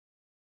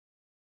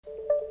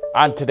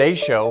On today's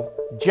show,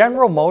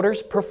 General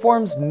Motors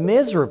performs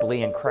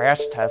miserably in crash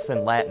tests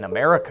in Latin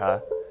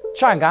America,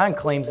 Changan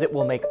claims it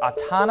will make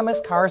autonomous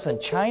cars in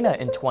China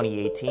in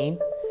 2018,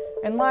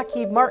 and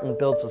Lockheed Martin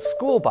builds a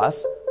school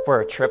bus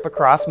for a trip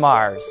across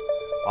Mars.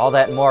 All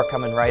that and more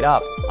coming right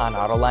up on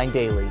Autoline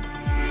Daily.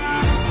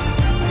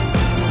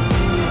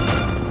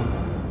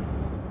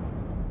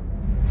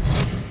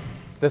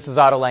 This is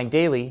Autoline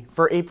Daily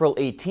for April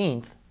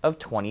 18th of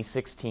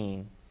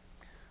 2016.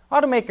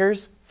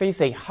 Automakers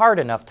face a hard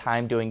enough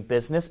time doing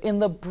business in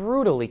the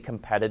brutally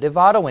competitive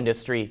auto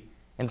industry,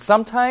 and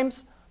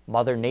sometimes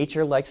Mother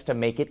Nature likes to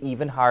make it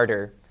even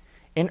harder.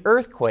 An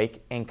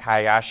earthquake in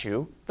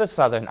Kyushu, the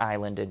southern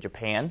island in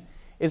Japan,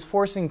 is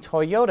forcing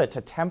Toyota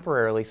to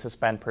temporarily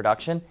suspend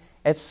production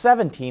at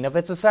 17 of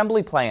its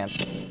assembly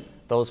plants.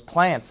 Those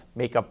plants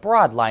make a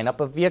broad lineup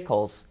of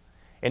vehicles.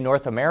 In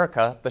North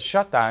America, the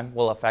shutdown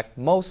will affect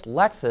most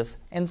Lexus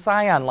and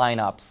Scion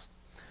lineups.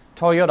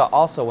 Toyota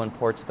also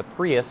imports the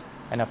Prius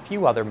and a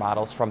few other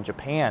models from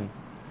Japan.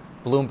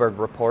 Bloomberg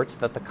reports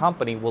that the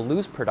company will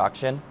lose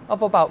production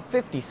of about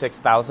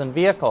 56,000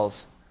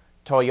 vehicles.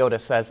 Toyota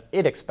says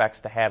it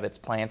expects to have its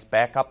plants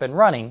back up and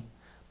running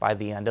by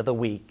the end of the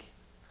week.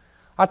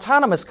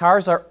 Autonomous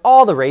cars are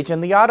all the rage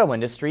in the auto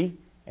industry,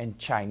 and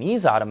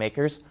Chinese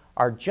automakers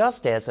are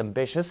just as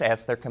ambitious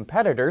as their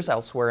competitors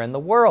elsewhere in the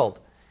world.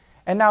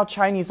 And now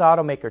Chinese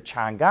automaker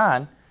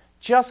Changan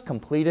just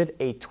completed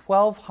a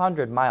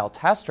 1,200-mile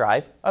test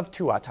drive of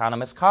 2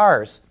 autonomous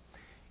cars.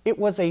 It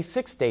was a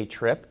 6-day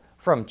trip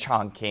from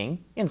Chongqing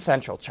in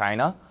central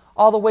China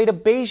all the way to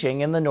Beijing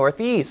in the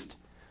northeast.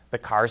 The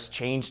cars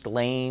changed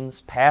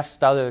lanes,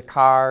 passed other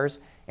cars,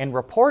 and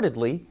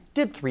reportedly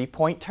did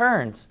 3-point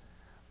turns.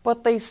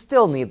 But they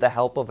still need the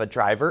help of a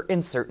driver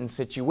in certain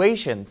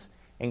situations,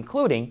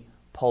 including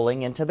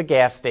pulling into the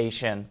gas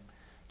station.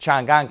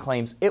 Changan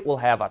claims it will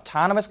have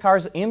autonomous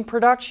cars in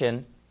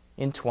production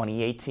in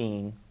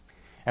 2018.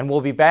 And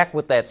we'll be back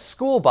with that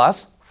school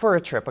bus for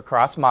a trip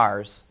across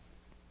Mars.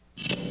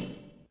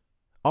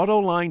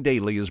 Autoline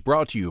Daily is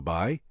brought to you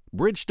by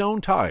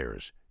Bridgestone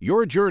Tires,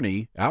 your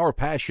journey, our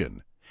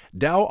passion.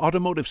 Dow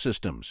Automotive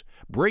Systems,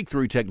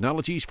 breakthrough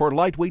technologies for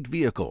lightweight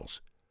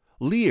vehicles.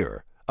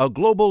 Lear, a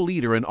global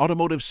leader in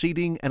automotive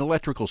seating and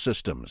electrical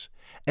systems.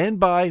 And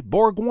by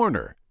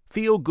BorgWarner,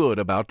 feel good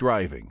about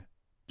driving.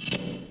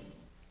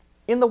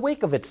 In the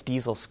wake of its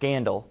diesel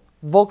scandal,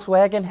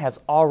 Volkswagen has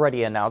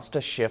already announced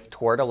a shift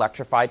toward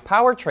electrified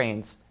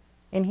powertrains.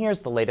 And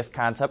here's the latest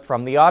concept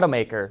from the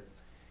automaker.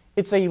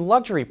 It's a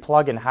luxury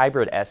plug-in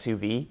hybrid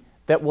SUV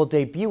that will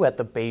debut at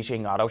the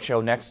Beijing Auto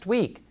Show next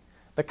week.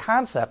 The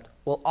concept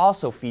will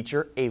also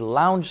feature a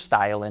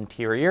lounge-style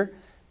interior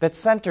that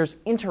centers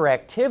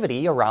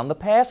interactivity around the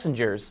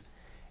passengers.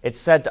 It's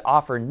said to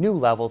offer new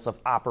levels of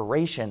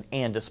operation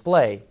and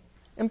display.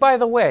 And by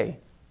the way,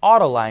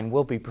 Autoline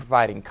will be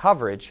providing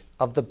coverage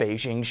of the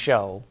Beijing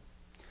show.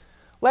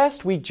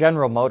 Last week,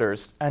 General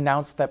Motors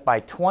announced that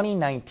by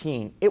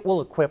 2019, it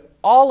will equip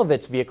all of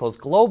its vehicles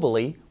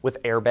globally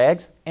with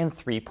airbags and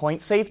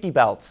 3-point safety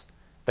belts.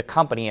 The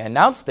company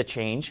announced the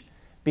change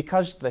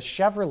because the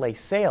Chevrolet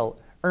Sail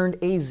earned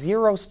a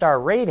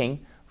 0-star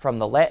rating from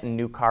the Latin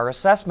New Car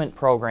Assessment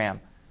Program.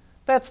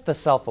 That's the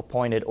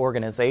self-appointed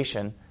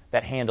organization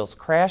that handles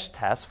crash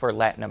tests for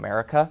Latin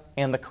America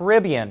and the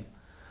Caribbean.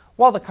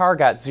 While the car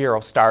got 0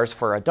 stars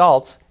for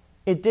adults,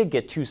 it did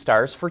get 2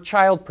 stars for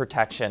child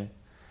protection.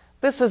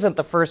 This isn't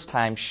the first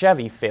time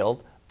Chevy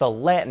failed the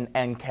Latin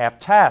NCAP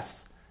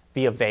tests.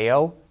 The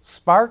Aveo,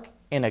 Spark,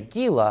 and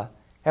Aguila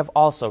have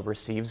also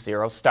received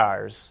 0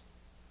 stars.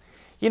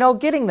 You know,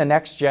 getting the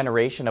next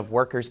generation of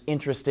workers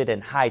interested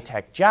in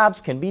high-tech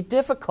jobs can be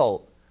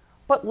difficult,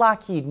 but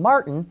Lockheed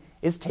Martin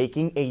is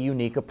taking a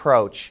unique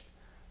approach.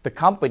 The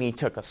company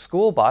took a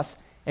school bus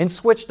and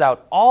switched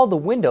out all the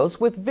windows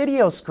with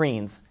video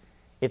screens.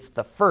 It's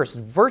the first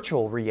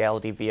virtual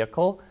reality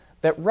vehicle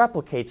that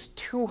replicates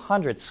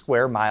 200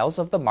 square miles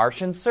of the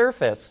Martian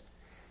surface.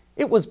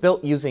 It was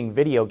built using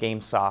video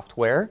game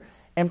software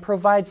and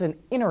provides an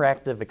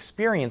interactive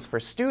experience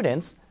for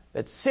students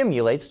that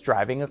simulates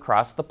driving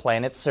across the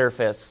planet's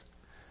surface.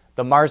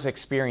 The Mars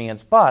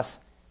Experience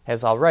bus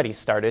has already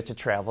started to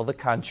travel the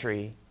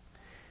country.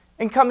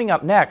 And coming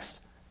up next,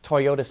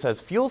 Toyota says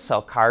fuel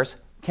cell cars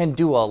can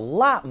do a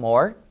lot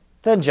more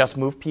than just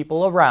move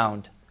people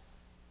around.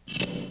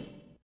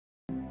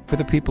 For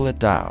the people at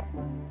Dow,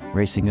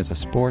 racing is a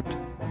sport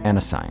and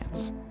a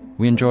science.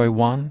 We enjoy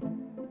one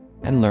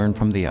and learn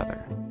from the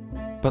other.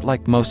 But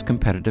like most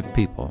competitive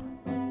people,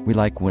 we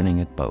like winning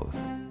at both.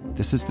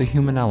 This is the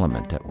human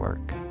element at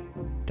work.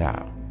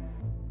 Dow.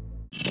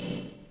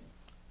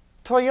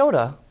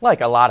 Toyota,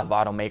 like a lot of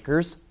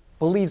automakers,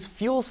 believes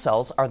fuel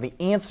cells are the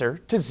answer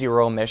to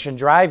zero-emission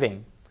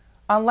driving.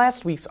 On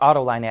last week's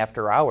Autoline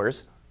After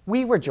Hours,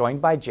 we were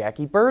joined by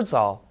Jackie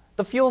Birdsall,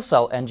 the fuel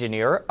cell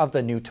engineer of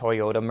the new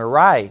Toyota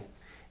Mirai.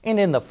 And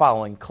in the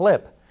following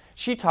clip,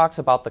 she talks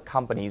about the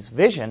company's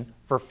vision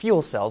for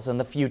fuel cells in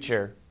the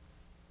future.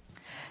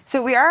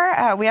 So we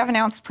have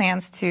announced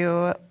plans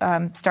to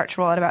start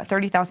to roll out about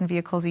 30,000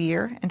 vehicles a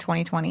year in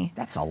 2020.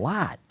 That's a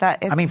lot.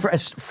 That is, I mean,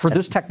 for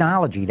this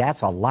technology,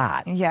 that's a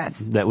lot.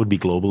 Yes. That would be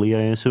globally,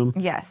 I assume?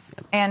 Yes.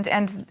 And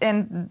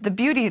the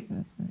beauty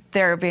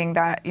there being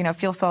that,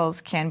 fuel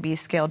cells can be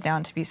scaled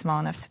down to be small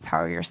enough to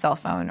power your cell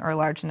phone or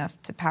large enough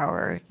to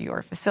power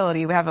your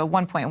facility. We have a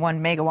 1.1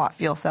 megawatt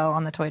fuel cell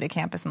on the Toyota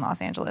campus in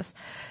Los Angeles.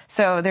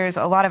 So there's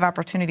a lot of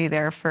opportunity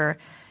there for,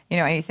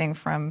 anything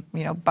from,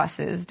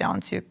 buses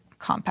down to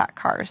compact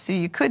cars. So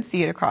you could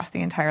see it across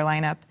the entire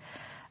lineup.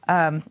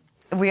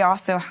 We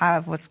also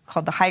have what's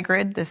called the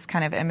hygrid, this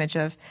kind of image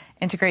of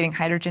integrating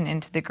hydrogen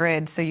into the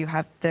grid. So you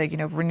have the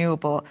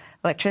renewable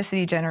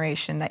electricity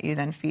generation that you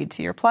then feed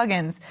to your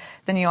plugins.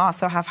 Then you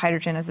also have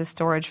hydrogen as a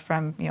storage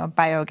from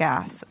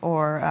biogas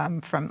or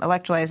from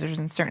electrolyzers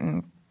in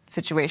certain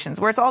situations,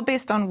 where it's all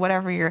based on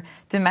whatever your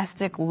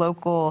domestic,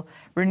 local,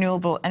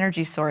 renewable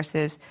energy source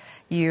is.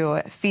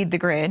 You feed the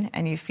grid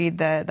and you feed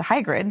the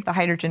hygrid, the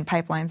hydrogen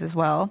pipelines as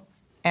well,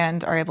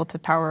 and are able to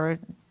power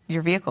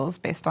your vehicles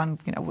based on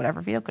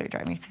whatever vehicle you're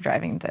driving. If you're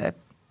driving the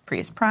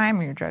Prius Prime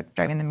or you're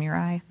driving the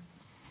Mirai.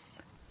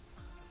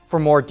 For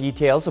more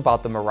details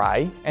about the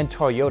Mirai and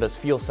Toyota's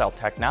fuel cell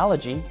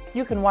technology,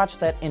 you can watch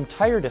that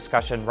entire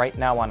discussion right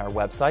now on our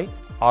website,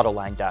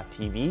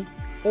 Autoline.tv,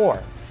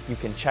 or you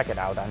can check it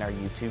out on our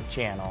YouTube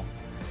channel.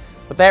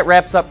 But that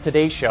wraps up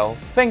today's show.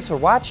 Thanks for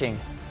watching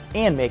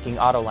and making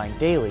Autoline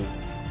Daily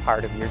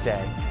part of your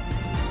day.